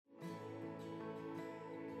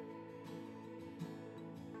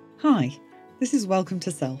Hi, this is Welcome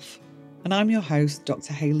to Self, and I'm your host,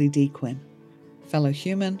 Dr. Hayley D. Quinn, fellow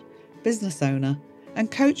human, business owner,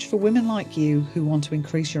 and coach for women like you who want to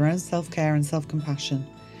increase your own self-care and self-compassion,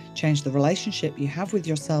 change the relationship you have with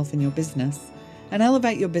yourself and your business, and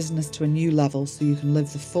elevate your business to a new level so you can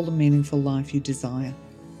live the full and meaningful life you desire.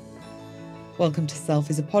 Welcome to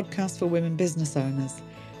Self is a podcast for women business owners.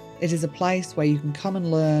 It is a place where you can come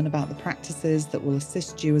and learn about the practices that will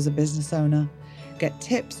assist you as a business owner, get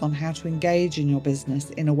tips on how to engage in your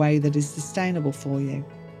business in a way that is sustainable for you.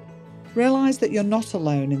 Realise that you're not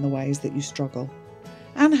alone in the ways that you struggle,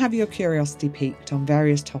 and have your curiosity piqued on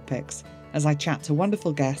various topics as I chat to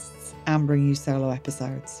wonderful guests and bring you solo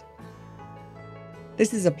episodes.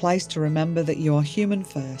 This is a place to remember that you are human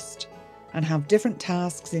first and have different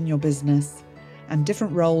tasks in your business and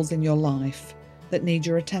different roles in your life that need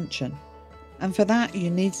your attention, and for that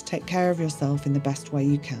you need to take care of yourself in the best way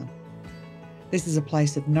you can. This is a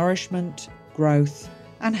place of nourishment, growth,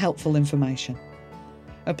 and helpful information.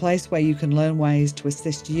 A place where you can learn ways to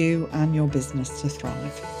assist you and your business to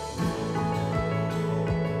thrive.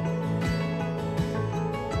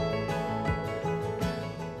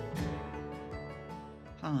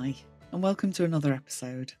 Hi, and welcome to another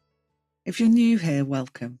episode. If you're new here,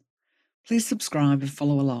 welcome. Please subscribe and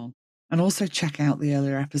follow along, and also check out the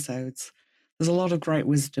earlier episodes. There's a lot of great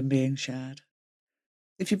wisdom being shared.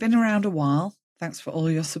 If you've been around a while, thanks for all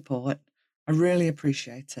your support. I really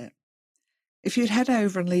appreciate it. If you'd head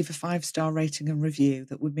over and leave a 5-star rating and review,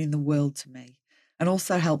 that would mean the world to me, and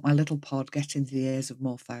also help my little pod get into the ears of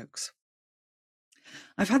more folks.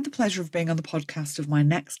 I've had the pleasure of being on the podcast of my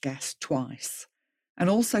next guest twice, and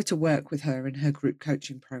also to work with her in her group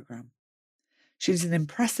coaching program. She's an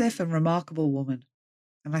impressive and remarkable woman,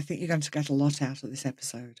 and I think you're going to get a lot out of this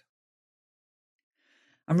episode.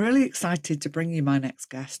 I'm really excited to bring you my next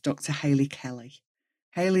guest, Dr. Hayley Kelly.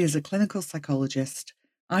 Hayley is a clinical psychologist,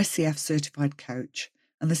 ICF certified coach,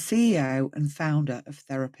 and the CEO and founder of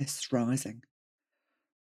Therapists Rising.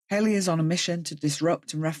 Hayley is on a mission to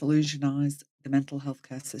disrupt and revolutionise the mental health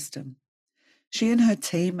care system. She and her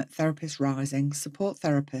team at Therapists Rising support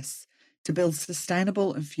therapists to build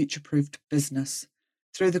sustainable and future-proofed business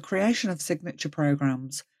through the creation of signature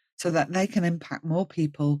programs so that they can impact more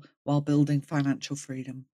people while building financial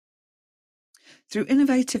freedom. Through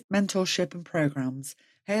innovative mentorship and programs,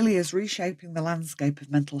 Hayley is reshaping the landscape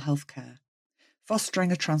of mental health care,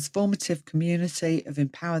 fostering a transformative community of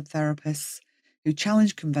empowered therapists who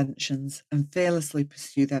challenge conventions and fearlessly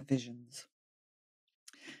pursue their visions.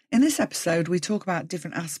 In this episode, we talk about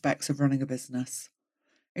different aspects of running a business,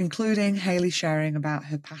 including Hayley sharing about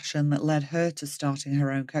her passion that led her to starting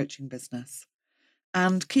her own coaching business,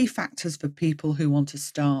 and key factors for people who want to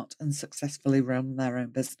start and successfully run their own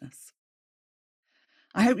business.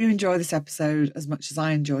 I hope you enjoy this episode as much as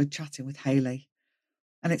I enjoyed chatting with Hayley,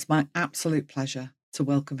 and it's my absolute pleasure to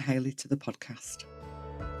welcome Hayley to the podcast.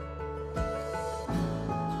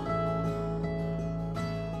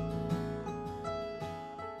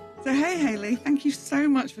 So, hey, Hayley, thank you so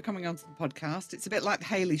much for coming onto the podcast. It's a bit like the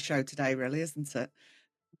Hayley show today, really, isn't it?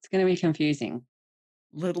 It's going to be confusing.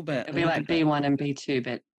 A little bit. It'll be like B1 and B2,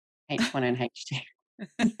 but H1 and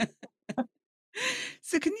H2.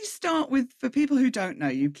 So can you start with, for people who don't know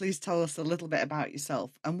you, please tell us a little bit about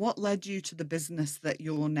yourself and what led you to the business that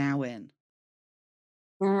you're now in?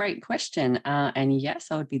 Great question. And yes,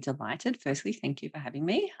 I would be delighted. Firstly, thank you for having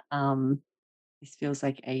me. This feels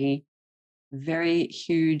like a very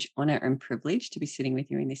huge honor and privilege to be sitting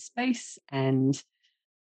with you in this space and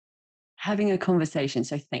having a conversation.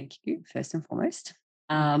 So thank you, first and foremost.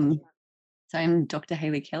 So I'm Dr.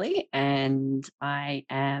 Hayley Kelly, and I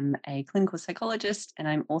am a clinical psychologist, and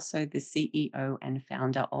I'm also the CEO and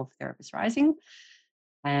founder of Therapists Rising.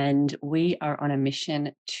 And we are on a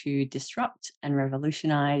mission to disrupt and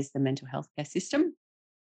revolutionize the mental health care system.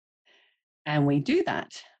 And we do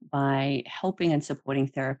that by helping and supporting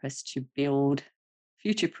therapists to build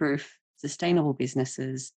future-proof, sustainable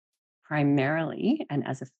businesses, primarily and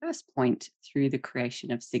as a first point through the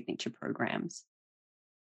creation of signature programs.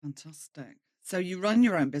 Fantastic. So you run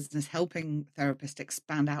your own business helping therapists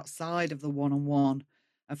expand outside of the one-on-one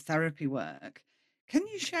of therapy work. Can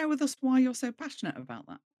you share with us why you're so passionate about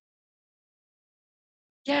that?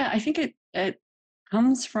 Yeah, I think it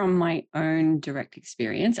comes from my own direct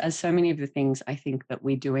experience, as so many of the things I think that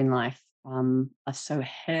we do in life are so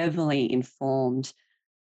heavily informed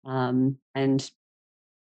and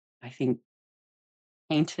I think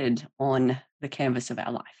painted on the canvas of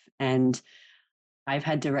our life. And I've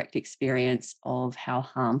had direct experience of how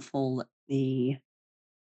harmful the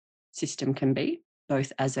system can be,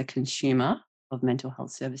 both as a consumer of mental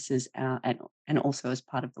health services and also as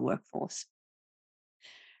part of the workforce.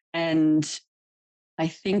 And I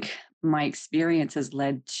think my experience has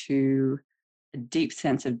led to a deep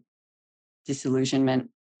sense of disillusionment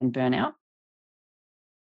and burnout.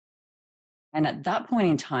 And at that point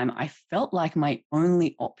in time, I felt like my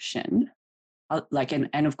only option,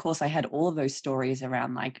 and of course, I had all of those stories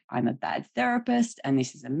around like, I'm a bad therapist and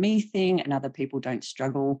this is a me thing, and other people don't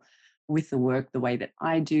struggle with the work the way that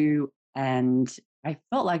I do. And I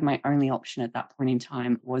felt like my only option at that point in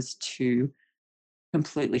time was to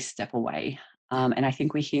completely step away. Yeah, And I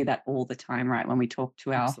think we hear that all the time, right? When we talk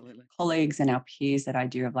to our absolutely. colleagues and our peers, that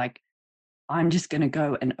idea of like, I'm just going to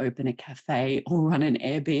go and open a cafe or run an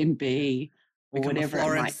Yeah. Airbnb or Become a whatever it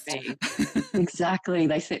might florist. be. Exactly.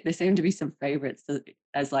 There seem to be some favorites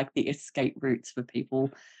as like the escape routes for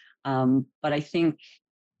people. But I think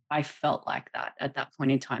I felt like that at that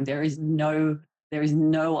point in time. There is no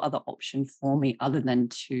other option for me other than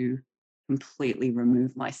to completely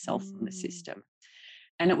remove myself from the Mm, system.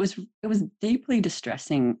 And it was deeply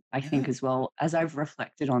distressing, I think, yeah, as well, as I've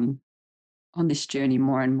reflected on this journey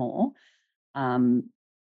more and more. Um,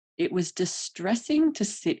 it was distressing to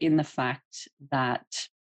sit in the fact that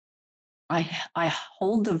I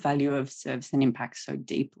hold the value of service and impact so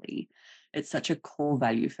deeply. It's such a core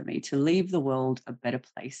value for me to leave the world a better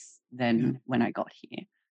place yeah, than when I got here.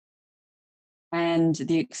 And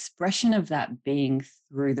the expression of that being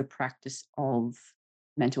through the practice of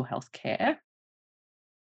mental health care,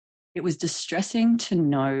 it was distressing to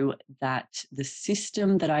know that the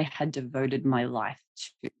system that I had devoted my life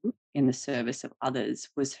to in the service of others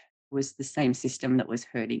was the same system that was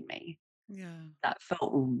hurting me. yeah, That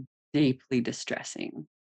felt deeply distressing.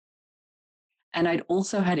 And I'd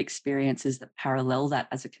also had experiences that parallel that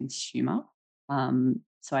as a consumer.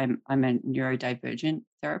 So I'm a neurodivergent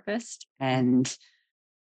therapist, yeah, and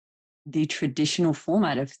the traditional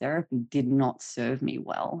format of therapy did not serve me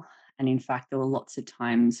well. And in fact, there were lots of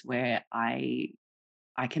times where I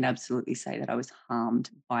can absolutely say that I was harmed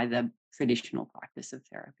by the traditional practice of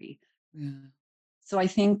therapy. yeah, So I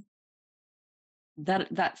think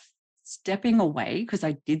that stepping away, because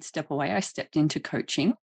I did step away, I stepped into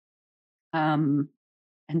coaching, um,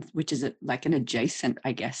 and which is like an adjacent,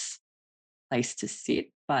 I guess, place to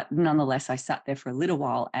sit. But nonetheless, I sat there for a little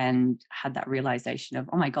while and had that realization of,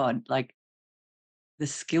 oh my God, like the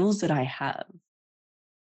skills that I have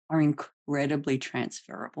are incredibly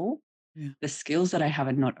transferable. yeah, The skills that I have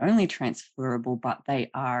are not only transferable, but they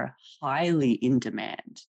are highly in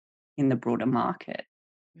demand in the broader market.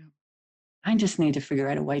 yeah, I just need to figure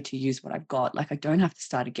out a way to use what I've got. Like I don't have to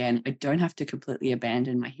start again. I don't have to completely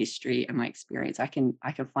abandon my history and my experience. I can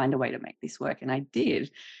find a way to make this work. And I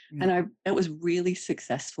did. yeah, And it was really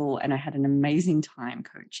successful and I had an amazing time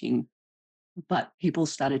coaching. But people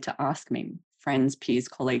started to ask me, friends, peers,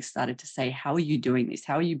 colleagues started to say, how are you doing this?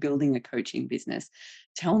 How are you building a coaching business?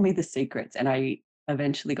 Tell me the secrets. And I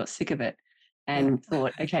eventually got sick of it yeah, and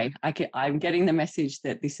thought, okay, I'm getting the message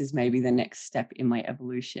that this is maybe the next step in my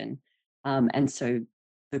evolution. And so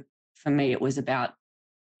the, for me, it was about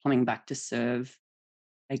coming back to serve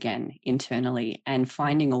again internally and yeah,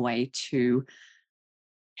 finding a way to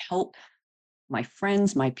help my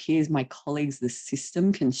friends, my peers, my colleagues, the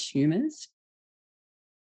system consumers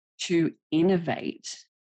to innovate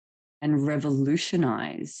and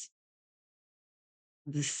revolutionize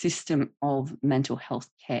the system of mental health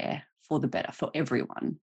care for the better for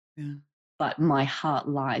everyone. yeah, But my heart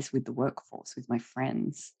lies with the workforce, with my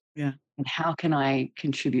friends. yeah. And how can I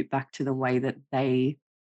contribute back to the way that they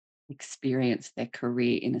experience their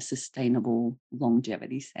career in a sustainable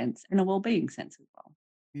longevity sense and a well-being sense as well?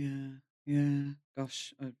 Yeah, yeah.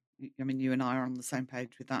 Gosh, I mean, you and I are on the same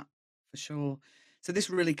page with that for sure. So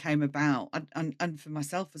this really came about, and for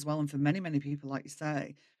myself as well, and for many, many people, like you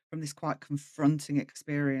say, from this quite confronting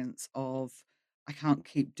experience of I can't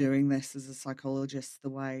keep doing this as a psychologist the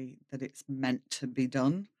way that it's meant to be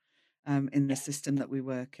done in the Yeah. system that we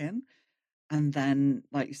work in. And then,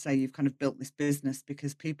 like you say, you've kind of built this business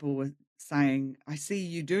because people were saying, I see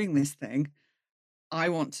you doing this thing. I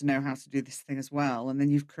want to know how to do this thing as well. And then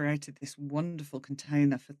you've created this wonderful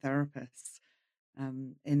container for therapists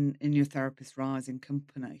in your Therapist Rising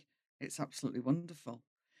company. It's absolutely wonderful.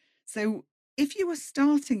 So, if you were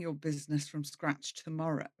starting your business from scratch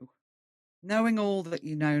tomorrow, knowing all that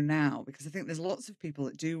you know now, because I think there's lots of people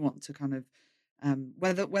that do want to kind of,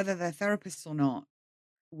 whether they're therapists or not,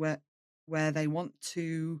 where they want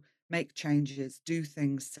to make changes, do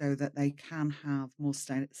things so that they can have more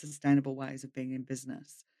sustainable ways of being in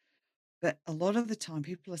business. But a lot of the time,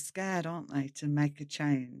 people are scared, aren't they, to make a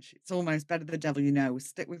change? It's almost better the devil you know,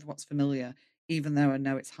 stick with what's familiar, even though I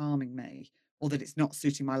know it's harming me, or that it's not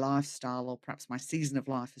suiting my lifestyle, or perhaps my season of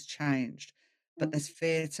life has changed, but there's Mm.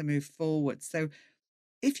 fear to move forward. So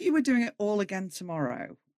if you were doing it all again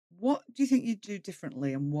tomorrow, what do you think you'd do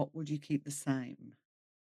differently and what would you keep the same?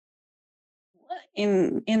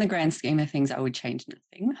 In the grand scheme of things, I would change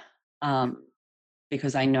nothing, Yeah. um,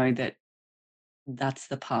 because I know that that's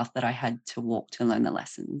the path that I had to walk to learn the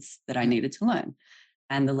lessons that I Yeah. needed to learn,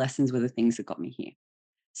 and the lessons were the things that got me here.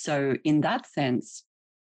 So in that sense,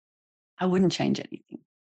 I wouldn't change anything,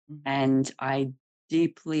 Mhm. and I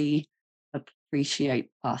deeply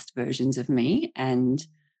appreciate past versions of me and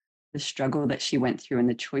the struggle that she went through and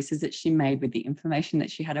the choices that she made with the information that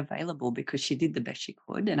she had available because she did the best she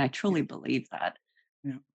could. And I Yeah. truly believe that.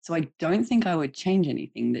 Yeah. So I don't think I would change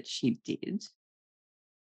anything that she did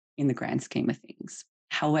in the grand scheme of things.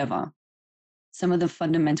 However, some of the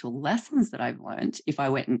fundamental lessons that I've learned, if I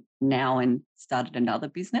went now and started another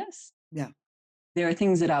business, Yeah. there are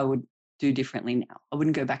things that I would do differently now. I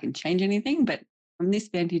wouldn't go back and change anything, but from this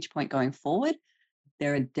vantage point going forward,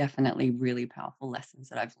 there are definitely really powerful lessons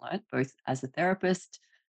that I've learned, both as a therapist,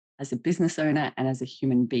 as a business owner, and as a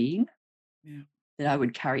human being Yeah. that I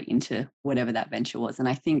would carry into whatever that venture was. And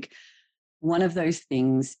I think one of those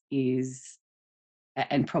things is,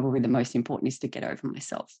 and probably the most important, is to get over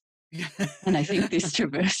myself. Yeah. And I think this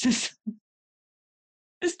traverses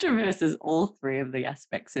this traverses all three of the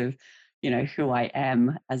aspects of, who I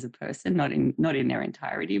am as a person, not in their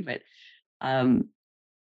entirety, but um,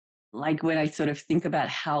 like when I sort of think about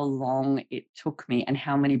how long it took me and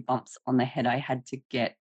how many bumps on the head I had to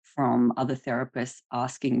get from other therapists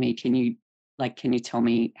asking me, can you tell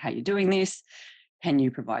me how you're doing this? Can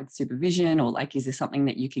you provide supervision? Or like, is there something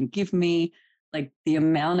that you can give me? Like the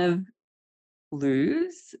amount of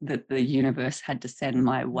clues that the universe had to send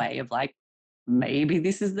my Mhm. way of like, maybe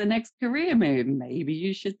this is the next career move. Maybe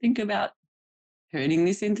you should think about turning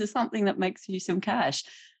this into something that makes you some cash.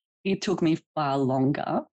 It took me far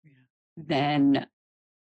longer Yeah. than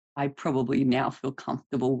I probably now feel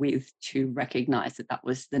comfortable with to recognize that that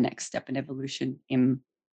was the next step in evolution in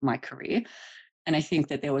my career. And I think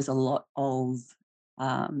that there was a lot of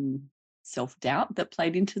um, self doubt that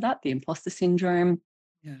played into that, the imposter syndrome,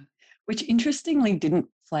 Yeah. which interestingly didn't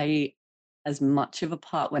play as much of a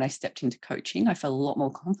part when I stepped into coaching. I felt a lot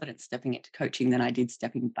more confident stepping into coaching than I did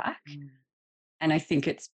stepping back. Mm. And I think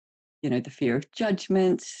it's, the fear of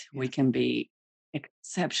judgment. We Yeah. can be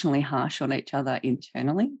exceptionally harsh on each other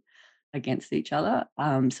internally against each other.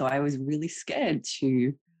 So I was really scared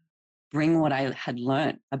to bring what I had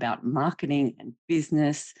learned about marketing and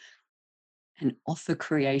business and offer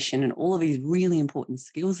creation and all of these really important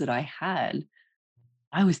skills that I had.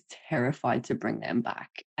 I was terrified to bring them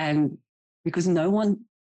back. And because I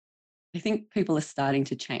think people are starting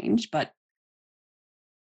to change, but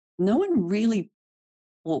no one really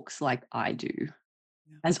talks like I do.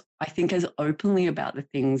 Yeah. I think as openly about the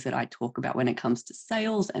things that I talk about when it comes to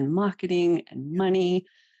sales and marketing and Yeah. money.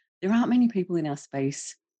 There aren't many people in our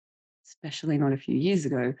space, especially not a few years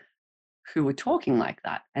ago, who were talking like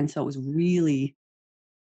that. And so it was really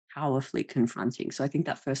powerfully confronting. So I think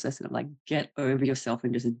that first lesson of like, get over yourself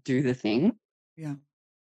and just do the thing Yeah.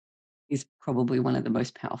 is probably one of the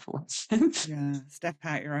most powerful lessons. Yeah, step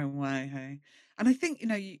out your own way, hey? And I think,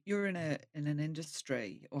 you're in an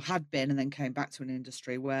industry or had been and then came back to an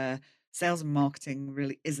industry where sales and marketing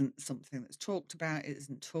really isn't something that's talked about, it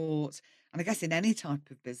isn't taught. And I guess in any type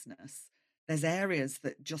of business, there's areas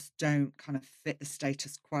that just don't kind of fit the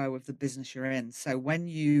status quo of the business you're in. So when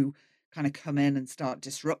you kind of come in and start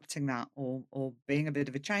disrupting that or being a bit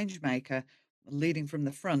of a change maker, leading from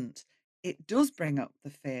the front, it does bring up the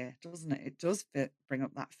fear, doesn't it? It does bring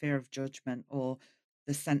up that fear of judgment or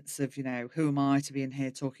the sense of, who am I to be in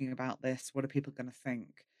here talking about this? What are people going to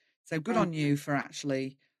think? So good on Mhm. you for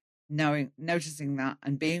actually noticing that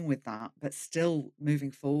and being with that, but still moving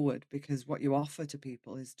forward because what you offer to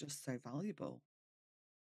people is just so valuable.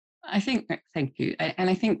 Thank you. And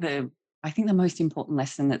I think the most important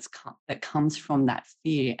lesson that comes from that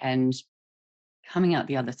fear and coming out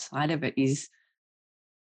the other side of it is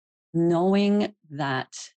knowing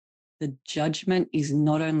that the judgment is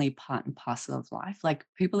not only part and parcel of life. Like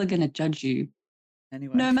people are going to judge you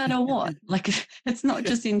Anyway. no matter what. Like it's not Yeah.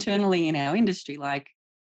 just internally in our industry. Like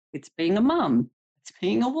it's being a mum, it's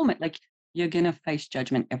being a woman. Like you're going to face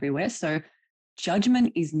judgment everywhere. So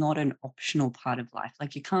judgment is not an optional part of life.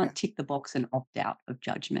 Like you Yeah. can't tick the box and opt out of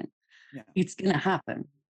judgment. Yeah. It's going to happen.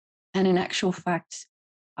 And in actual fact,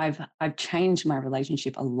 I've changed my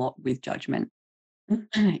relationship a lot with judgment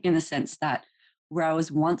in the sense that where I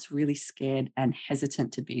was once really scared and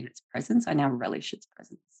hesitant to be in its presence, I now relish its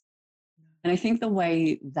presence. And I think the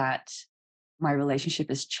way that my relationship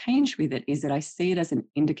has changed with it is that I see it as an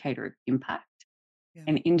indicator of impact, Yeah.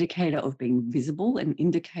 an indicator of being visible, an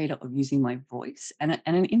indicator of using my voice, and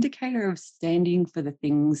an indicator of standing for the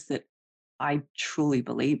things that I truly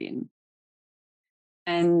believe in.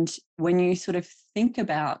 And when you sort of think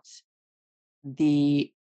about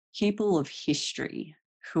the people of history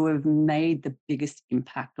who have made the biggest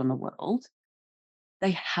impact on the world,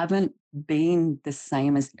 they haven't been the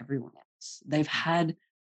same as everyone else. They've had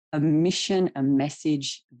a mission, a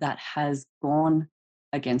message that has gone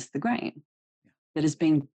against the grain, Yeah. that has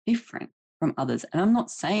been different from others. And I'm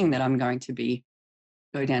not saying that I'm going to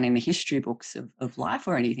go down in the history books of life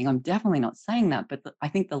or anything. I'm definitely not saying that. But I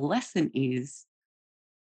think the lesson is,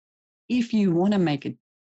 if you want to make a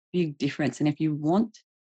big difference and if you want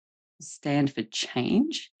to stand for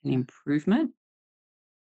change and Yeah. improvement,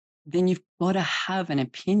 then you've got to have an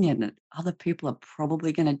opinion that other people are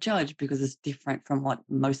probably going to judge because it's different from what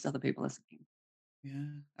most other people are saying. Yeah,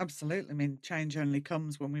 absolutely. I mean, change only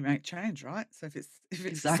comes when we make change, right? So if it's the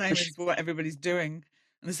Exactly. same as what everybody's doing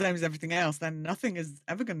and the same as everything else, then nothing is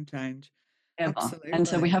ever going to change. Ever. And so we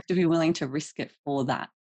Absolutely. have to be willing to risk it for that.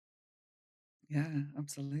 Yeah,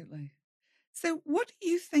 absolutely. So, what do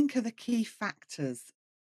you think are the key factors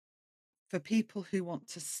for people who want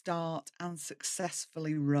to start and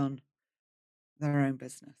successfully run their own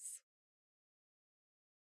business?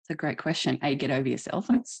 It's a great question. A, get over yourself.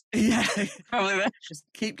 That's Yeah, probably the just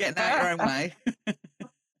keep getting out your own way.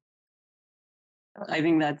 I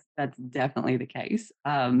think that's definitely the case.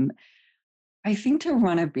 I think to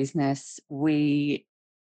run a business, we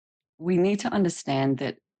need to understand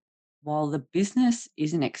that while the business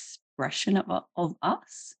is an expression of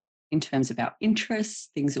us in terms of our interests,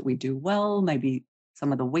 things that we do well, maybe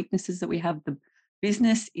some of the weaknesses that we have, the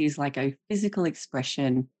business is like a physical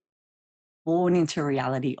expression born into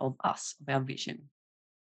reality of us, of our vision,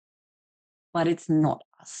 but it's not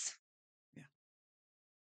us. Yeah,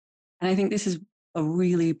 And I think this is a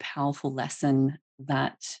really powerful lesson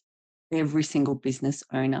that every single business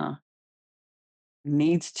owner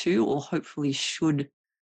needs to, or hopefully should,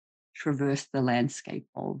 traverse the landscape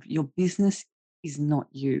of. Your business is not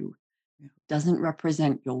you. yeah, It doesn't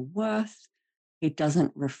represent your worth. It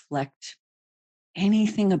doesn't reflect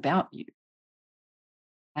anything about you.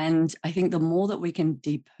 And I think the more that we can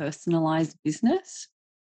depersonalize business,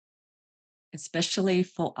 especially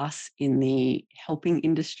for us in the helping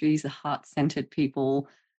industries, the heart centered people,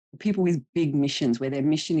 the people with big missions where their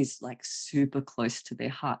mission is like super close to their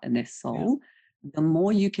heart and their yeah, soul, the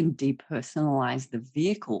more you can depersonalize the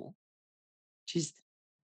vehicle, which is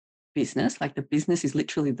business, like the business is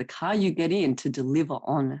literally the car you get in to deliver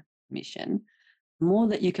on mission, the more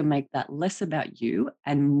that you can make that less about you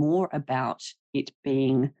and more about it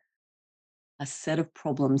being a set of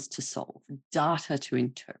problems to solve, data to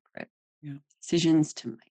interpret, yeah. decisions to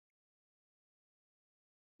make,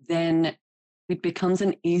 then it becomes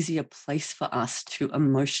an easier place for us to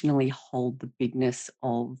emotionally hold the bigness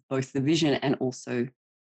of both the vision and also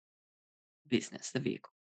business, the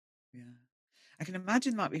vehicle. Yeah. I can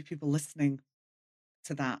imagine might be people listening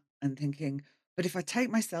to that and thinking, but if I take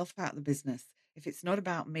myself out of the business, if it's not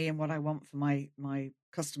about me and what I want for my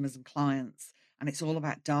customers and clients, and it's all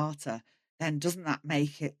about data, then doesn't that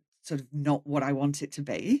make it sort of not what I want it to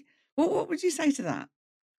be? What would you say to that?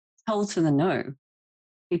 Hell to the no.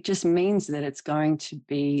 It just means that it's going to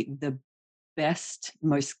be the best,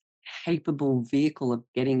 most capable vehicle of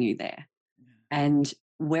getting you there. Yeah. And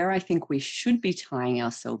where I think we should be tying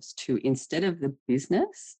ourselves to, instead of the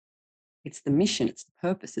business, it's the mission, it's the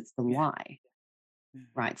purpose, it's the Yeah. why, Yeah.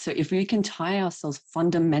 right? So if we can tie ourselves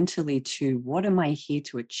fundamentally to, what am I here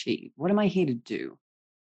to achieve? What am I here to do?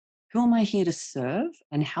 Who am I here to serve?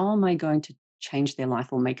 And how am I going to change their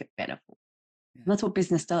life or make it better for them? Yeah. And that's what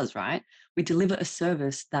business does, right? We deliver a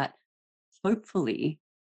service that hopefully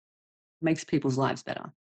makes people's lives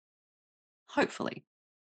better. Hopefully.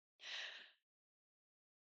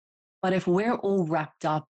 But if we're all wrapped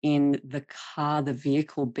up in the car, the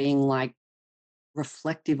vehicle being like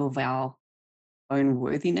reflective of our own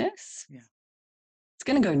worthiness, Yeah. it's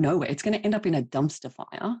going to go nowhere. It's going to end up in a dumpster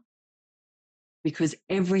fire because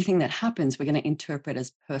everything that happens, we're going to interpret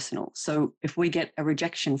as personal. So if we get a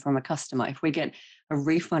rejection from a customer, if we get a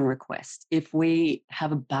refund request, if we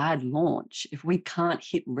have a bad launch, if we can't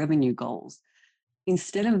hit revenue goals,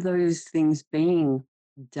 instead of those things being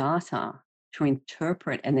data to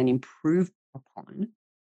interpret and then improve upon,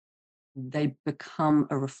 they become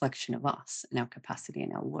a reflection of us and our capacity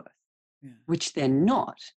and our worth, Yeah. which they're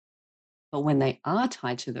not. But when they are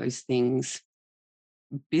tied to those things,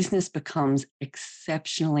 business becomes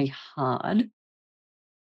exceptionally hard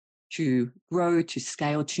to grow, to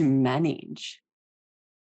scale, to manage.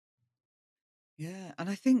 Yeah, and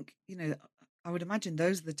I think, I would imagine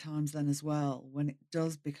those are the times then as well when it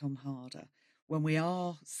does become harder, when we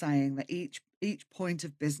are saying that each point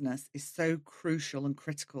of business is so crucial and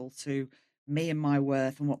critical to me and my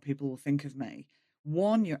worth and what people will think of me.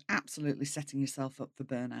 One, you're absolutely setting yourself up for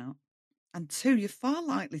burnout. And two, you're far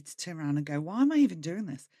likely to turn around and go, why am I even doing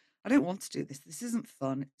this? I don't want to do this. This isn't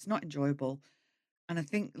fun. It's not enjoyable. And I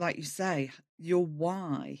think, like you say, your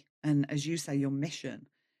why, and as you say, your mission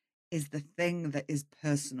is the thing that is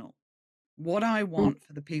personal. What I Mm, want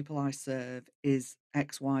for the people I serve is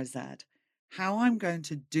XYZ. How I'm going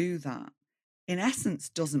to do that, in essence,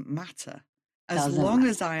 doesn't matter as doesn't long matter.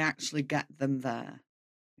 as I actually get them there.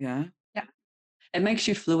 Yeah. Yeah. It makes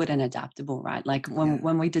you fluid and adaptable, right? Like Yeah.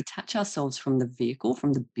 when we detach ourselves from the vehicle,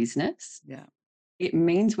 from the business, Yeah. it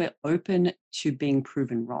means we're open to being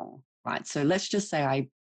proven wrong, right? So let's just say I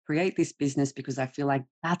create this business because I feel like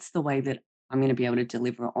that's the way that I'm going to be able to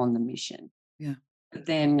deliver on the mission. Yeah. But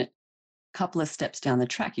then a couple of steps down the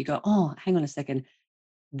track, you go, oh, hang on a second.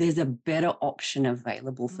 There's a better option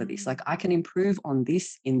available for this. Like Mm, I can improve on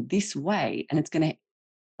this in this way, and it's going to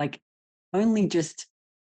like only just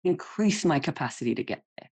increase my capacity to get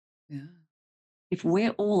there. yeah. If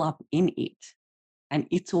we're all up in it, and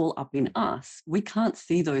it's all up in us, we can't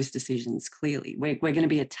see those decisions clearly. We're going to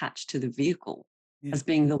be attached to the vehicle Yeah. as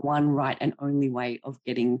being the one right and only way of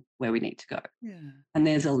getting where we need to go. Yeah. And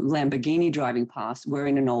there's a Lamborghini driving past, we're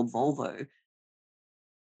in an old Volvo.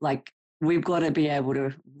 Like, we've got to be able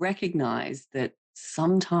to recognize that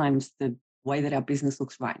sometimes the way that our business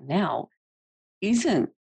looks right now isn't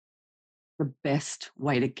the best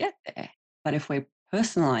way to get there. But if we're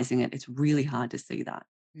personalizing it, it's really hard to see that.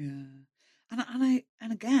 Yeah.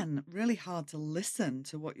 And again, really hard to listen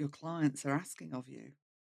to what your clients are asking of you.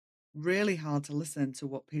 Really hard to listen to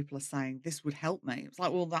what people are saying, "This would help me." It's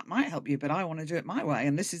like, "Well, that might help you, but I wanna do it my way,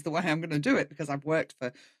 and this is the way I'm gonna do it because I've worked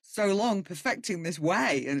for so long perfecting this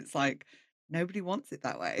way." And it's like, nobody wants it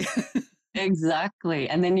that way. Exactly.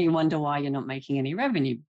 And then you wonder why you're not making any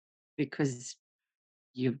revenue because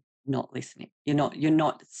you're not listening. You're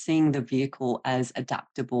not seeing the vehicle as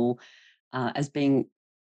adaptable, as being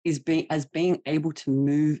able to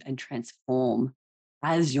move and transform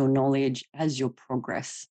as your knowledge, as your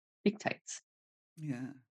progress dictates.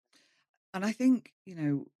 Yeah. And I think,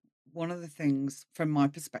 one of the things from my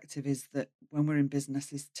perspective is that when we're in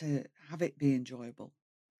business is to have it be enjoyable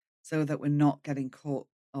so that we're not getting caught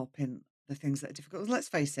up in the things that are difficult. Let's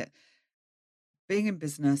face it, being in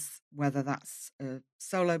business, whether that's a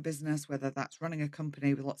solo business, whether that's running a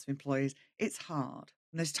company with lots of employees, it's hard.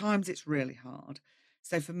 And there's times it's really hard.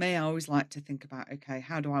 So for me, I always like to think about, okay,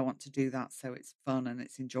 how do I want to do that so it's fun and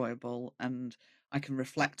it's enjoyable and I can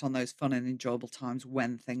reflect on those fun and enjoyable times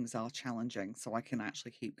when things are challenging so I can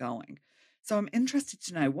actually keep going. So I'm interested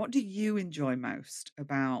to know, what do you enjoy most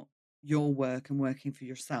about your work and working for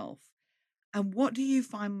yourself? And what do you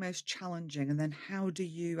find most challenging? And then how do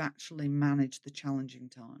you actually manage the challenging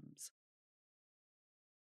times?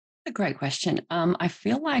 A great question. I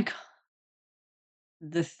feel like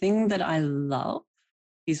the thing that I love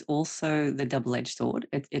is also the double-edged sword.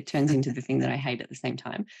 It turns into the thing that I hate at the same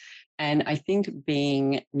time. And I think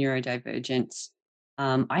being neurodivergent,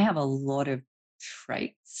 I have a lot of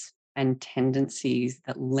traits and tendencies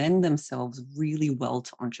that lend themselves really well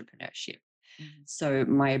to entrepreneurship. Mhm. So,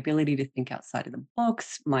 my ability to think outside of the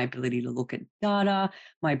box, my ability to look at data,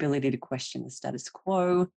 my ability to question the status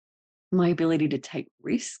quo, my ability to take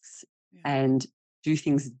risks Yeah, and do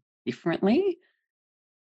things differently,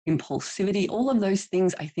 impulsivity, all of those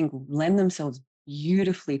things I think lend themselves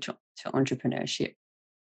beautifully to entrepreneurship.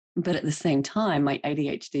 But at the same time, my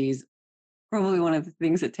ADHD is probably one of the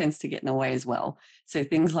things that tends to get in the way as well. So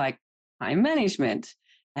things like time management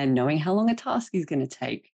and knowing how long a task is going to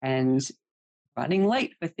take and running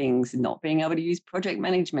late for things, not being able to use project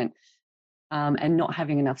management, and not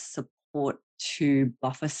having enough support to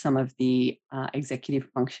buffer some of the executive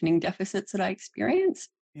functioning deficits that I experience.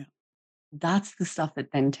 yeah, That's the stuff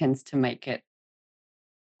that then tends to make it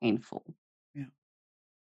painful. yeah,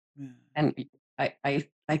 yeah, And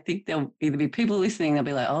I think there'll either be people listening, they'll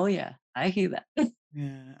be like, oh, yeah, I hear that.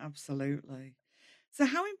 yeah, absolutely. So,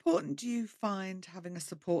 how important do you find having a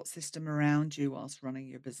support system around you whilst running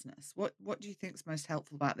your business? What do you think is most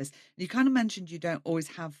helpful about this? You kind of mentioned you don't always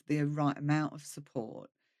have the right amount of support.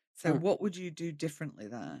 So, Mm. what would you do differently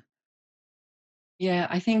there? Yeah,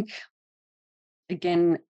 I think,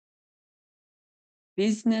 again,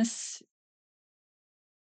 business,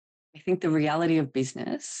 I think the reality of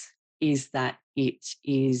business is that it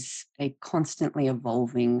is a constantly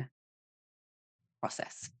evolving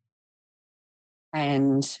process.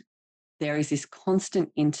 And there is this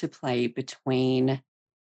constant interplay between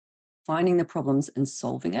finding the problems and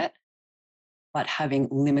solving it, but having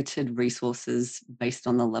limited resources based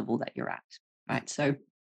on the level that you're at. Yeah. Right. So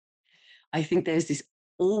I think there's this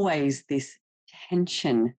always this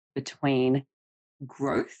tension between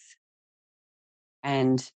growth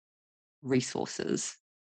and resources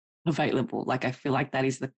available. Like I feel like that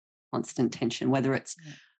is the constant tension, whether it's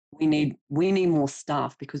Yeah. we need more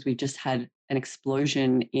staff because we just had an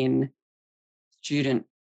explosion in student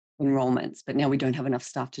enrollments, but now we don't have enough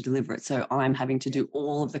staff to deliver it. So I'm having to Yeah. do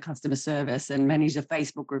all of the customer service and manage a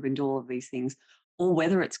Facebook group and do all of these things. Or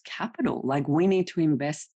whether it's capital, like we need to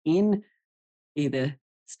invest in either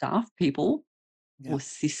staff, people, Yeah. or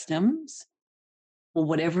systems, or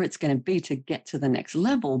whatever it's going to be to get to the next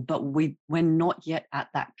level. But we're not yet at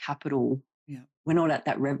that capital. Yeah. We're not at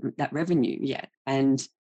that revenue yet, and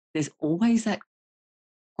there's always that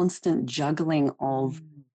constant juggling of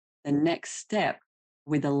Mm. the next step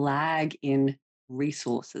with a lag in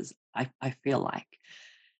resources, I feel like.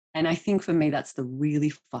 And I think for me, that's the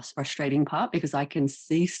really frustrating part because I can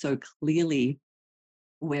see so clearly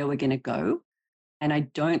where we're going to go. And I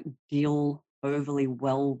don't deal overly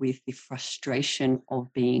well with the frustration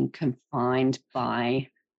of being confined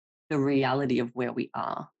by the reality of where we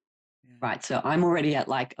are. Yeah. Right. So I'm already at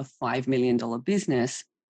like a $5 million business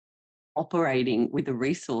operating with the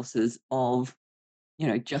resources of,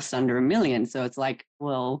 just under 1 million. So it's like,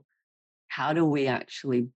 well, how do we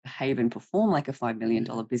actually behave and perform like a $5 million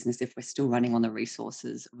Yeah. business if we're still running on the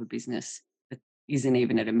resources of a business that isn't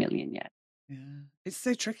even at 1 million yet? Yeah. It's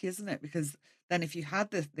so tricky, isn't it? Because then if you had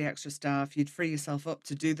the extra staff, you'd free yourself up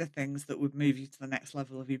to do the things that would move you to the next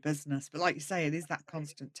level of your business. But like you say, it is that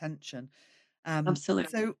constant tension.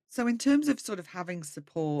 Absolutely. So in terms of sort of having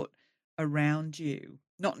support around you,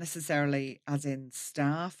 not necessarily as in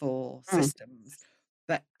staff or Mm, systems,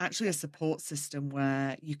 but actually a support system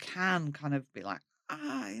where you can kind of be like,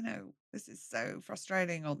 this is so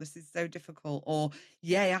frustrating, or this is so difficult, or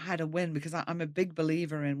yay, I had a win, because I'm a big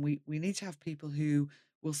believer in we need to have people who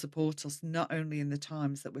will support us not only in the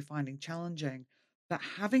times that we're finding challenging, but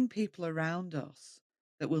having people around us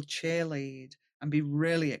that will cheerlead and be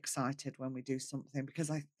really excited when we do something. Because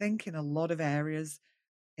I think in a lot of areas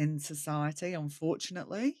in society,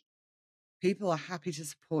 unfortunately, people are happy to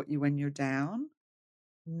support you when you're down,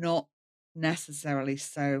 not necessarily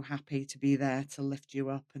so happy to be there to lift you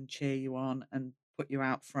up and cheer you on and put you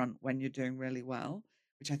out front when you're doing really well,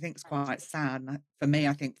 which I think is quite sad. And for me,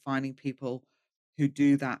 I think finding people who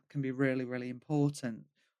do that can be really, really important.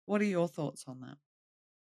 What are your thoughts on that?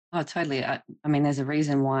 oh, totally. I mean, there's a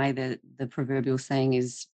reason why the proverbial saying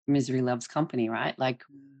is misery loves company, right? Like,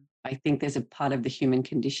 Mm. I think there's a part of the human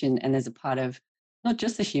condition, and there's a part of not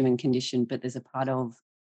just the human condition, but there's a part of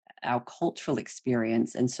our cultural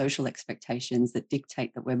experience and social expectations that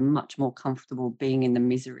dictate that we're much more comfortable being in the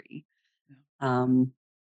misery Yeah. um,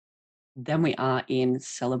 than we are in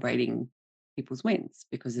celebrating people's wins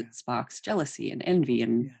because Yeah. it sparks jealousy and envy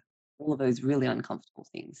and Yeah. all of those really uncomfortable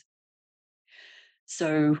things.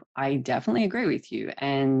 So I definitely agree with you.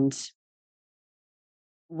 And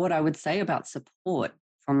what I would say about support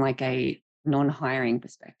from like a non-hiring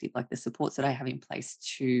perspective, like the supports that I have in place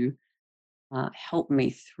to help me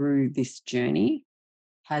through this journey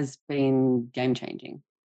has been game changing.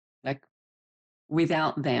 Like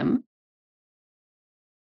without them,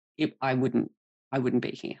 it, I wouldn't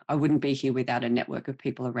be here. I wouldn't be here without a network of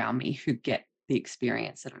people around me who get the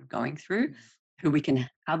experience that I'm going through, Yeah. who we can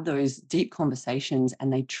have those deep conversations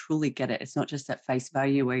and they truly get it. It's not just at face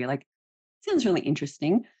value where you're like, sounds really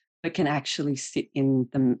interesting, but can actually sit in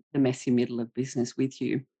the messy middle of business with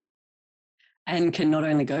you and can not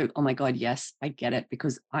only go, oh my God, yes, I get it,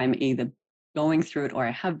 because I'm either going through it or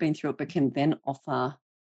I have been through it, but can then offer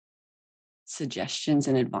suggestions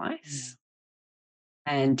and Yeah. advice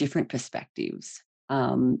and different perspectives.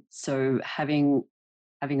 So having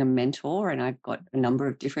a mentor, and I've got a number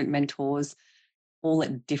of different mentors, all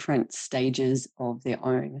at different stages of their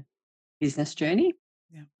own business journey.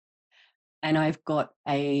 Yeah. And I've got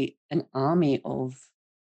an army of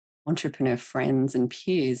entrepreneur friends and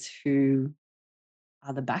peers who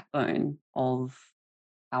are the backbone of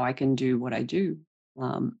how I can do what I do,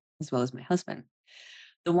 as well as my husband.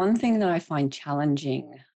 The one thing that I find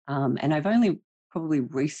challenging, and I've only probably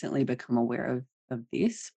recently become aware of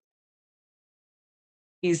this,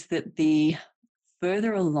 is that the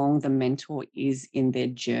further along the mentor is in their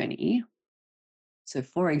journey. So,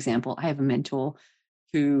 for example, I have a mentor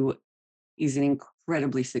who is an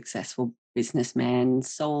incredibly successful businessman,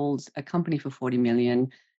 sold a company for 40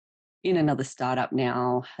 million in another startup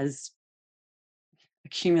now, has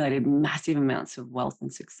accumulated massive amounts of wealth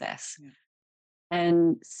and success. Yeah.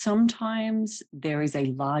 And sometimes there is a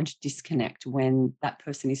large disconnect when that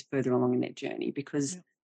person is further along in their journey because Yeah.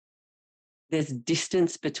 there's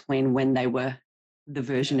distance between when they were the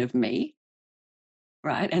version Yeah. of me,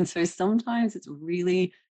 right? And so sometimes it's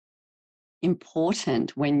really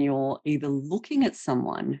important when you're either looking at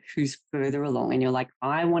someone who's further along and you're like,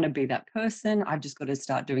 I want to be that person. I've just got to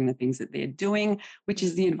start doing the things that they're doing, which Yeah.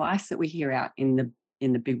 is the advice that we hear out in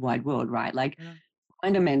the big wide world, right? Like Yeah.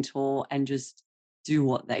 find a mentor and just do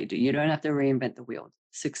what they do. You don't have to reinvent the wheel.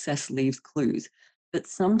 Success leaves clues. But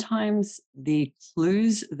sometimes the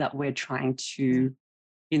clues that we're trying Yeah. to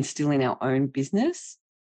instill in our own business,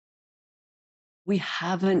 we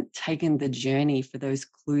haven't taken the journey for those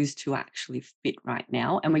clues to actually fit right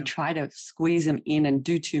now. And we Yeah. try to squeeze them in and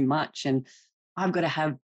do too much. And I've got to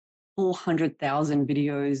have 400,000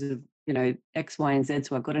 videos of, X, Y, and Z.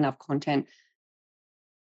 So I've got enough content.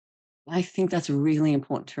 I think that's really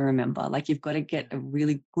important to remember. Like you've got to get Yeah. a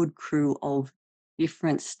really good crew of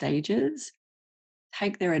different stages,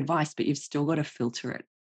 take their advice, but you've still got to filter it.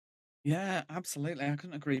 Yeah, absolutely. I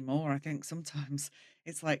couldn't agree more. I think sometimes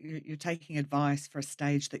it's like you're taking advice for a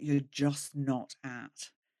stage that you're just not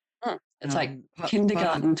at. It's like Part of the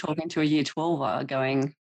kindergarten talking to a year 12er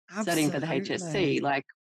going, studying for the HSC. absolutely, Like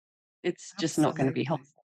it's just not going to be absolutely.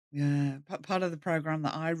 helpful. Yeah, part of the program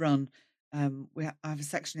that I run, I have a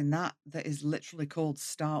section in that that is literally called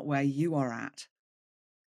 "Start Where You Are At."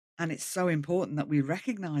 And it's so important that we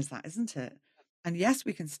recognize that, isn't it? And yes,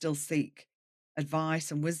 we can still seek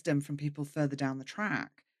advice and wisdom from people further down the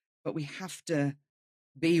track, but we have to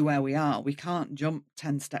be where we are. We can't jump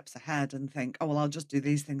 10 steps ahead and think, oh, well, I'll just do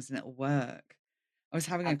these things and it'll work. I was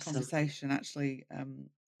having a Absolutely. conversation actually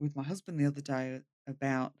with my husband the other day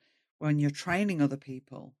about when you're training other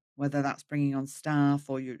people, whether that's bringing on staff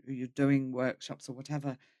or you're doing workshops or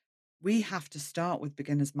whatever, we have to start with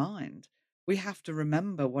beginner's mind. We have to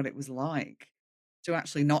remember what it was like to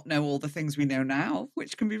actually not know all the things we know now,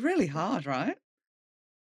 which can be really hard, right?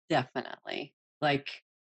 Definitely. Like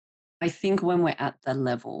I think when we're at the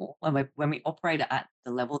level, when we operate at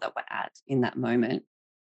the level that we're at in that moment,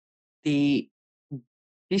 the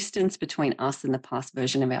distance between us and the past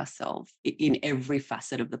version of ourselves in every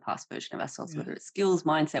facet of the past version of ourselves, Yeah. whether it's skills,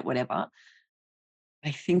 mindset, whatever,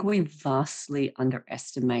 I think we vastly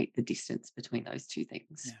underestimate the distance between those two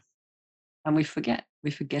things. Yeah. And we forget. We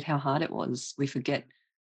forget how hard it was. We Yeah. forget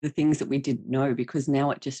the things that we didn't know because now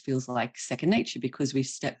it just feels like second nature because we've Yeah.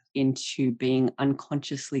 stepped into being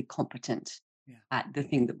unconsciously competent Yeah. at the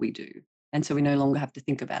thing that we do. And so we no longer have to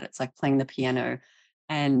think about it. It's like playing the piano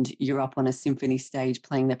and you're up on a symphony stage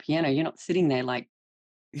playing the piano. You're not sitting there like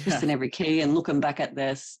Yeah. twisting every key and looking back at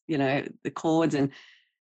this, the chords. And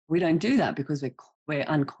we don't do that because we're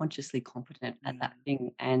unconsciously competent at Yeah. that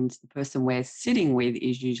thing. And the person we're sitting with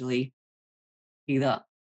is usually either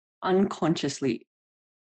unconsciously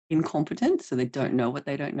incompetent, so they don't know what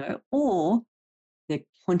they don't know, or they're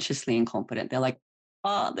consciously incompetent. They're like,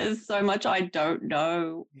 oh, there's so much I don't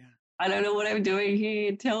know. Yeah. I don't know what I'm doing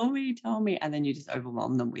here. Tell me, tell me. And then you just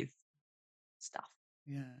overwhelm them with stuff.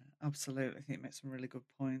 Yeah, absolutely. I think you make some really good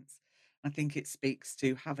points. I think it speaks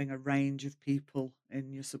to having a range of people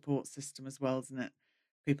in your support system as well, isn't it?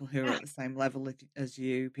 People who are Yeah. at the same level as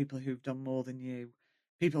you, people who've done more than you,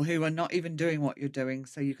 people who are not even doing what you're doing.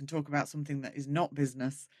 So you can talk about something that is not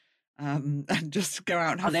business, and just go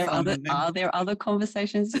out and Are have there fun. other And then, are there other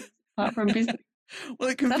conversations apart from business? well,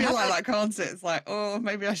 it 'Cause can that feel like happens. that, can't it? It's like, oh,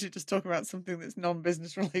 maybe I should just talk about something that's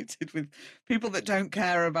non-business related with people that don't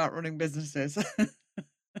care about running businesses.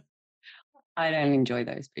 I don't enjoy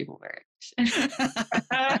those people very much.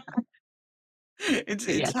 But It's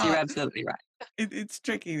yes, you're hard. absolutely right. It's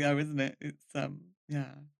tricky though, isn't it? It's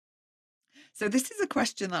yeah. So this is a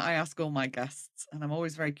question that I ask all my guests, and I'm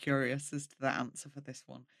always very curious as to the answer for this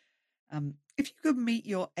one. If you could meet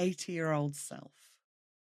your 80-year-old self,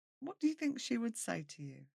 what do you think she would say to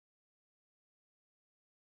you?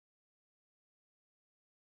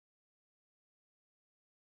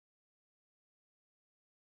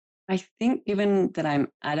 I think given that I'm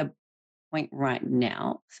at a point right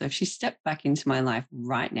now, so if she stepped back into my life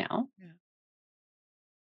right now, Yeah.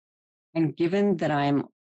 and given that I'm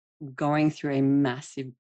going through a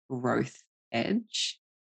massive growth edge,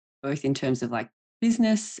 both in terms of like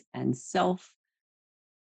business and self,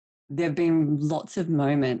 there have been lots of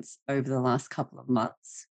moments over the last couple of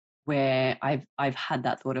months where I've had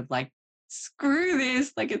that thought of like, screw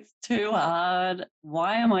this, like it's too hard.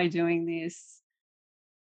 Why am I doing this?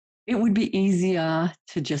 It would be easier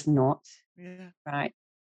to just not, Yeah. right?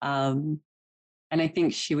 Um, and I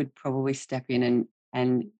think she would probably step in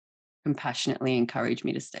and compassionately encourage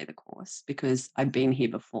me to stay the course because I've been here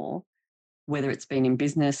before, whether it's been in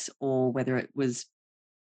business or whether it was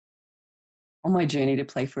on my journey to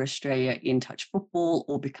play for Australia in touch football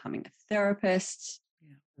or becoming a therapist.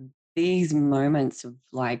 Yeah. These moments of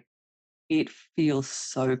like, it feels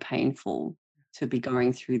so painful to be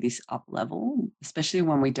going through this up level, especially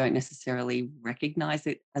when we don't necessarily recognize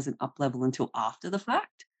it as an up level until after the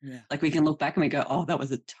fact. Yeah. Like we can look back and we go, oh, that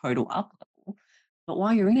was a total up level. But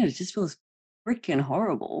while you're in it, it just feels freaking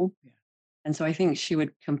horrible. Yeah. And so I think she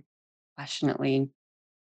would compassionately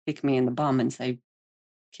kick me in the bum and say,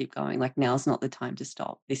 keep going. Like now's not the time to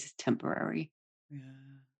stop. This is temporary. Yeah.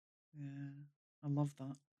 Yeah. I love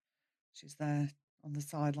that. She's there on the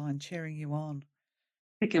sideline cheering you on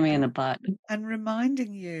Kicking me in and the butt. and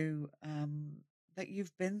reminding you that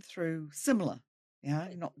you've been through similar. Yeah,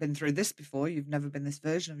 you've not been through this before. You've never been this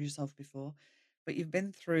version of yourself before, but you've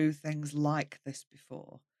been through things like this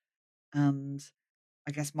before. And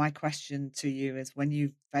I guess my question to you is when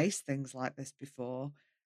you've faced things like this before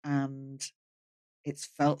and it's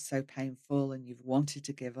felt so painful and you've wanted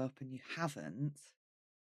to give up and you haven't,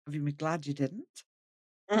 have you been glad you didn't?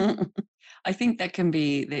 I think that can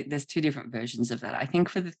be, there's two different versions of that. I think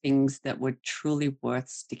for the things that were truly worth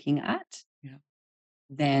sticking at, Yeah.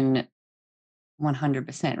 then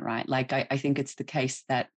 100%, right? Like, I think it's the case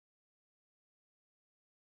that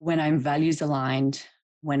when I'm values aligned,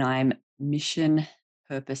 when I'm mission,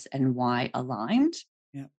 purpose, and why aligned,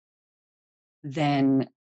 Yeah. then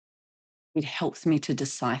it helps me to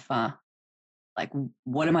decipher like,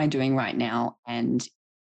 what am I doing right now? And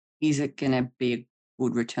is it going to be a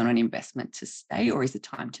good return on investment to stay or is it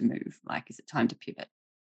time to move? Like, is it time to pivot?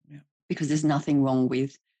 Yeah. Because there's nothing wrong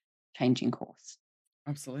with changing course,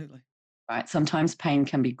 Absolutely. right? Sometimes pain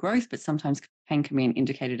can be growth, but sometimes pain can be an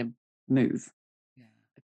indicator to move, Yeah.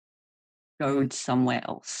 Yeah. go somewhere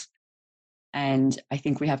else. And I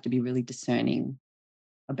think we have to be really discerning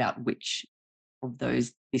about which of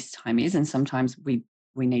those this time is. And sometimes we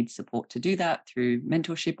need support to do that through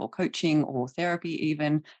mentorship or coaching or therapy,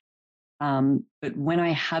 even. But when I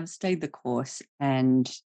have stayed the course and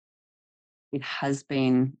it has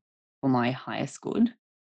been for my highest good,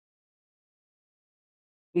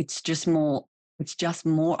 it's just more it's just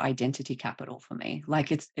more identity capital for me.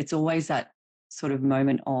 Like it's always that sort of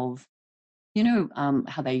moment of,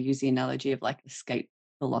 how they use the analogy of like escape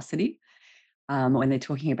velocity, when they're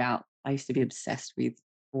talking about, I used to be obsessed with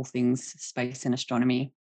all things space and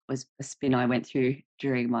astronomy, was a spin I went through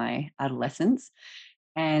during my adolescence.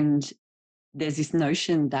 And there's this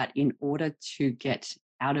notion that in order to get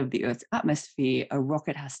out of the Earth's atmosphere, a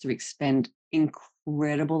rocket has to expend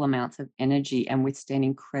incredible amounts of energy and withstand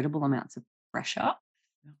incredible amounts of pressure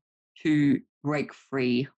Yeah. to break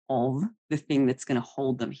free of the thing that's going to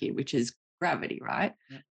hold them here, which is gravity, right?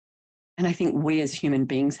 Yeah. And I think we as human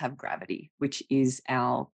beings have gravity, which is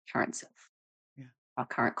our current self, Yeah. our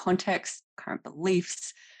current context, current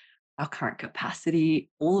beliefs, our current capacity.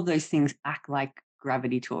 All of those things act like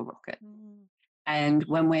gravity to a rocket. Mm. And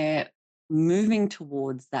when we're moving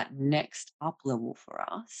towards that next up level for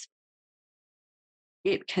us,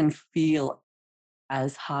 it can feel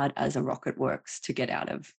as hard as a rocket works to get out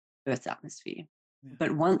of Earth's atmosphere. Yeah.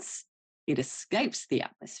 But once it escapes the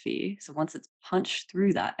atmosphere, so once it's punched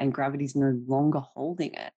through that and gravity's no longer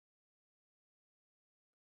holding it,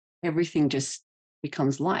 everything just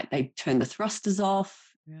becomes light. They turn the thrusters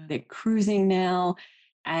off, Yeah. they're cruising now.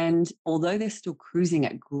 And although they're still cruising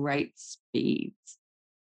at great speeds,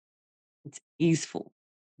 it's easeful.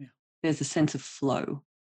 Yeah. There's a sense of flow.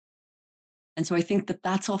 And so I think that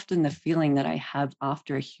that's often the feeling that I have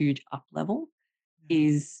after a huge up level Yeah.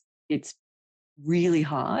 is it's really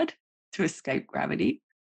hard to escape gravity.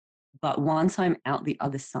 But once I'm out the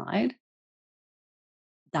other side,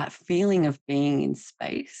 that feeling of being in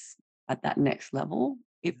space at that next level,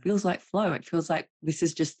 it Yeah. feels like flow. It feels like this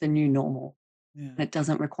is just the new normal. Yeah. And it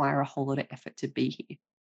doesn't require a whole lot of effort to be here.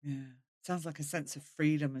 Yeah. Sounds like a sense of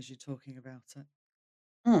freedom as you're talking about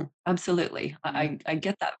it. Absolutely. Yeah. I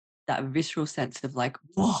get that visceral sense of like,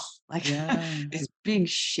 whoa, like Yeah. this big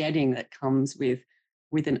shedding that comes with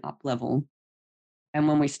an up level. And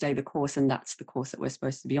when we stay the course, and that's the course that we're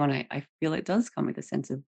supposed to be on, I feel it does come with a sense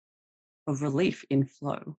of relief in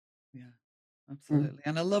flow. Yeah. Mm. Absolutely.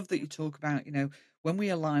 And I love that you talk about, when we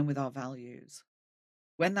align with our values,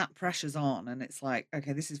 when that pressure's on and it's like,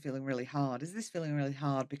 okay, this is feeling really hard. Is this feeling really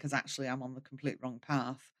hard because actually I'm on the complete wrong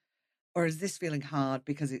path? Or is this feeling hard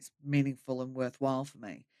because it's meaningful and worthwhile for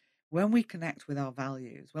me? When we connect with our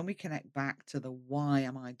values, when we connect back to the why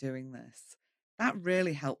am I doing this, that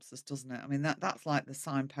really helps us, doesn't it? I mean, that's like the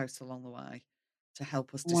signpost along the way to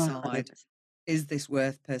help us decide 100%. is this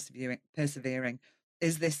worth persevering?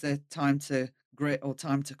 Is this a time to grit or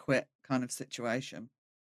time to quit kind of situation?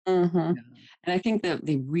 Mhm. Yeah. And I think that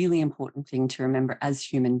the really important thing to remember as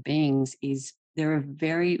human beings is there are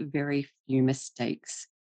very, very few mistakes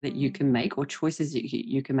that you Mm, can make or choices that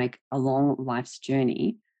you can make along life's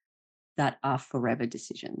journey that are forever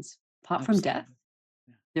decisions. Apart from death, absolutely.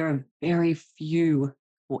 Yeah. there are very few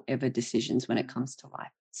forever decisions when it Yeah. comes to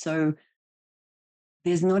life. So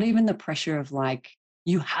there's not even the pressure of like,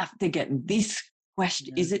 you have to get this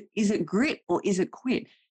question. Yeah. Is it grit or is it quit?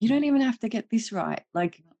 You Yeah. don't even have to get this right.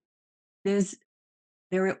 Like No. there's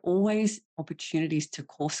there are always opportunities to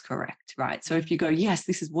course correct, right? So Yeah. if you go, yes,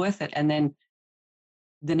 this is worth it, and then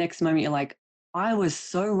the next moment you're like, I was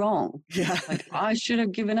so wrong. Yeah. Like I should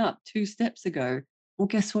have given up 2 steps ago. Well,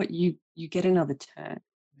 guess what? You get another turn.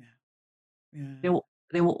 Yeah. Yeah.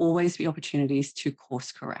 There will always be opportunities to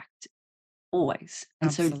course correct. Always.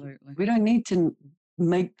 And so Absolutely. we don't need to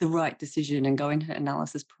make the right decision and go into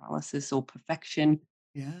analysis paralysis or perfection.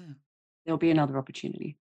 Yeah. There'll be another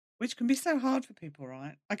opportunity. Which can be so hard for people,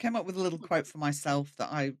 right? I came up with a little quote for myself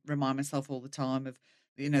that I remind myself all the time of,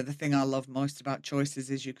 the thing I love most about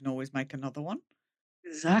choices is you can always make another one.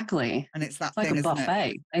 Exactly. And it's that It's like a thing, isn't it?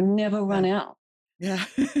 buffet. They never Yeah. run out. Yeah.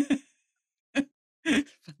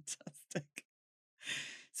 Fantastic.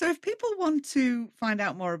 So if people want to find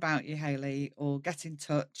out more about you, Hayley, or get in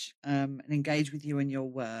touch and engage with you and your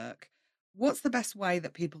work, what's the best way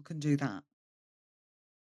that people can do that?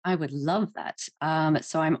 I would love that.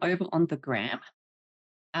 So I'm over on the gram,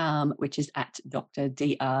 which is at Dr.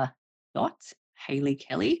 Dr. Hayley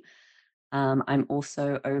Kelly. I'm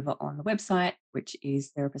also over on the website, which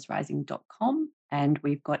is therapistrising.com. And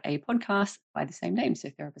we've got a podcast by the same name. So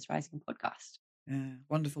Therapist Rising Podcast. Yeah,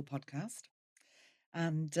 wonderful podcast.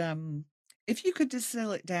 And if you could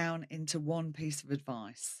distill it down into one piece of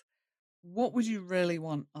advice, what would you really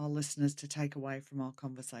want our listeners to take away from our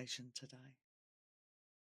conversation today?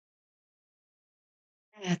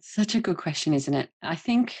 Yeah, it's such a good question, isn't it? I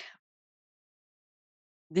think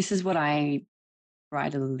this is what I try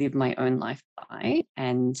to live my own life by.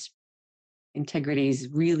 And integrity is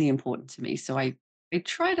really important to me. So I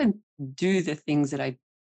try to do the things that I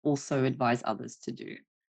also advise others to do.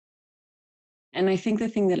 And I think the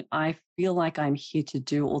thing that I feel like I'm here to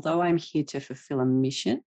do, although I'm here to fulfill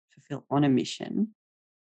on a mission,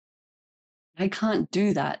 I can't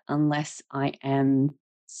do that unless I am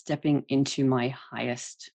stepping into my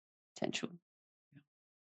highest potential.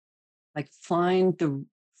 Like find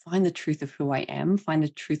the truth of who I am, find the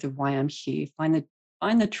truth of why I'm here, find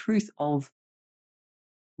the truth of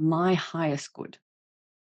my highest good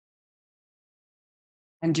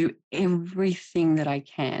and do everything that I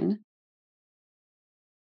can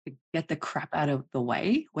to get the crap out of the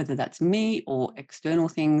way, whether that's me or external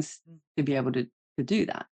things, Mm, to be able to do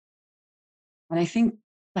that. And I think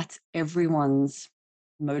that's everyone's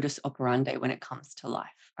modus operandi when it comes to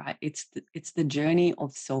life, right? It's the journey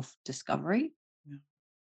of self discovery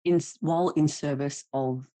yeah, while in service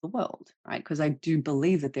of the world, right? Because I do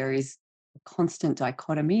believe that there is a constant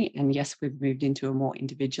dichotomy, and yes, we've moved into a more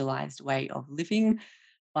individualized way of living,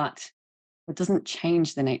 but it doesn't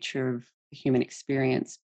change the nature of the human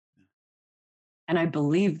experience. yeah, And I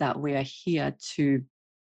believe that we are here to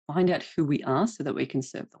find out who we are so that we can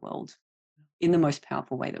serve the world in the most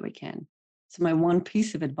powerful way that we can. So, my one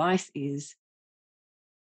piece of advice is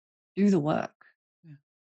do the work, yeah.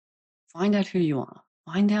 find out who you are,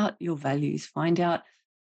 find out your values, find out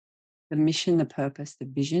the mission, the purpose, the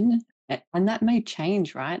vision. And that may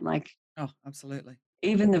change, right? Like, Oh, absolutely.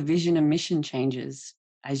 even the vision and mission changes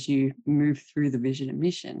as you move through the vision and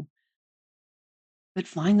mission. But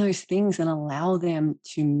find those things and allow them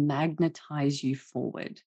to magnetize you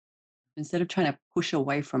forward instead of trying to push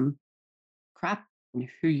away from crap and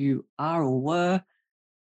who you are or were.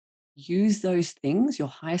 Use those things, your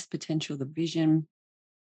highest potential, the vision,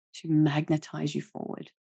 to magnetize you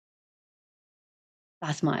forward.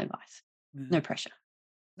 That's my advice. Yeah. No pressure.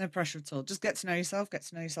 No pressure at all. Just get to know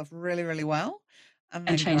yourself really, really well, and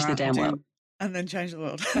And then go change the out and damn world. do, and then change the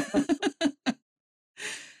world.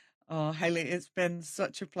 Oh, Hayley, it's been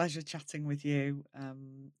such a pleasure chatting with you.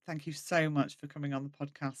 Thank you so much for coming on the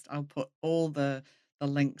podcast. I'll put all the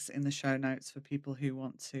links in the show notes for people who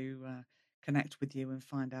want to connect with you and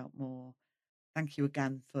find out more. Thank you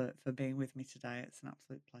again for being with me today. It's an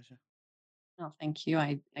absolute pleasure. Oh, thank you.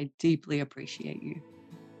 I deeply appreciate you.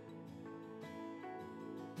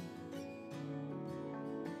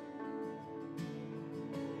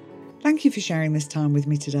 Thank you for sharing this time with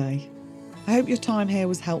me today. I hope your time here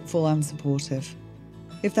was helpful and supportive.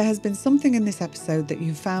 If there has been something in this episode that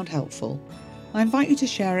you found helpful, I invite you to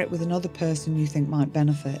share it with another person you think might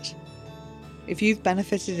benefit. If you've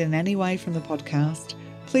benefited in any way from the podcast,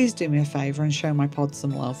 please do me a favour and show my pod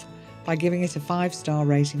some love by giving it a 5-star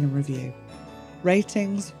rating and review.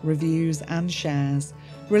 Ratings, reviews and shares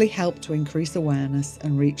really help to increase awareness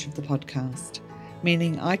and reach of the podcast,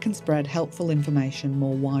 meaning I can spread helpful information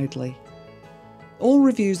more widely. All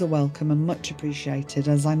reviews are welcome and much appreciated,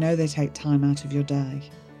 as I know they take time out of your day.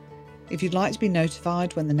 If you'd like to be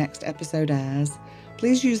notified when the next episode airs,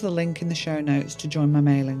 please use the link in the show notes to join my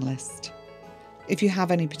mailing list. If you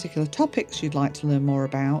have any particular topics you'd like to learn more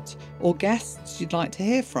about, or guests you'd like to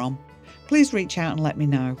hear from, please reach out and let me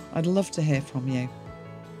know. I'd love to hear from you.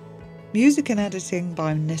 Music and editing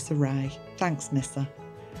by Nissa Ray. Thanks, Nissa.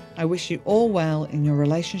 I wish you all well in your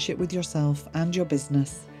relationship with yourself and your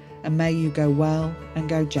business, and may you go well and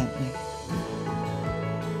go gently.